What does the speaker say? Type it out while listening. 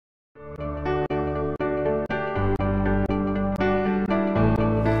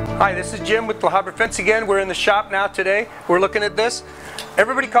Hi, this is Jim with Habra Fence again. We're in the shop now today. We're looking at this.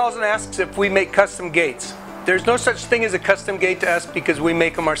 Everybody calls and asks if we make custom gates. There's no such thing as a custom gate to us because we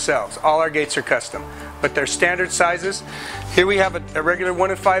make them ourselves. All our gates are custom, but they're standard sizes. Here we have a regular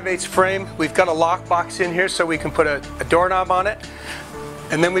 1 5/8 frame. We've got a lock box in here so we can put a doorknob on it.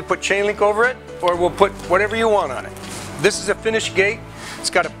 And then we put chain link over it, or we'll put whatever you want on it. This is a finished gate. It's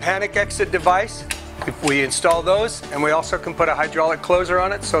got a panic exit device. We install those, and we also can put a hydraulic closer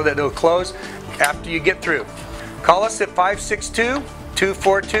on it so that it'll close after you get through. Call us at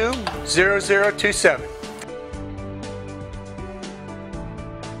 562-242-0027.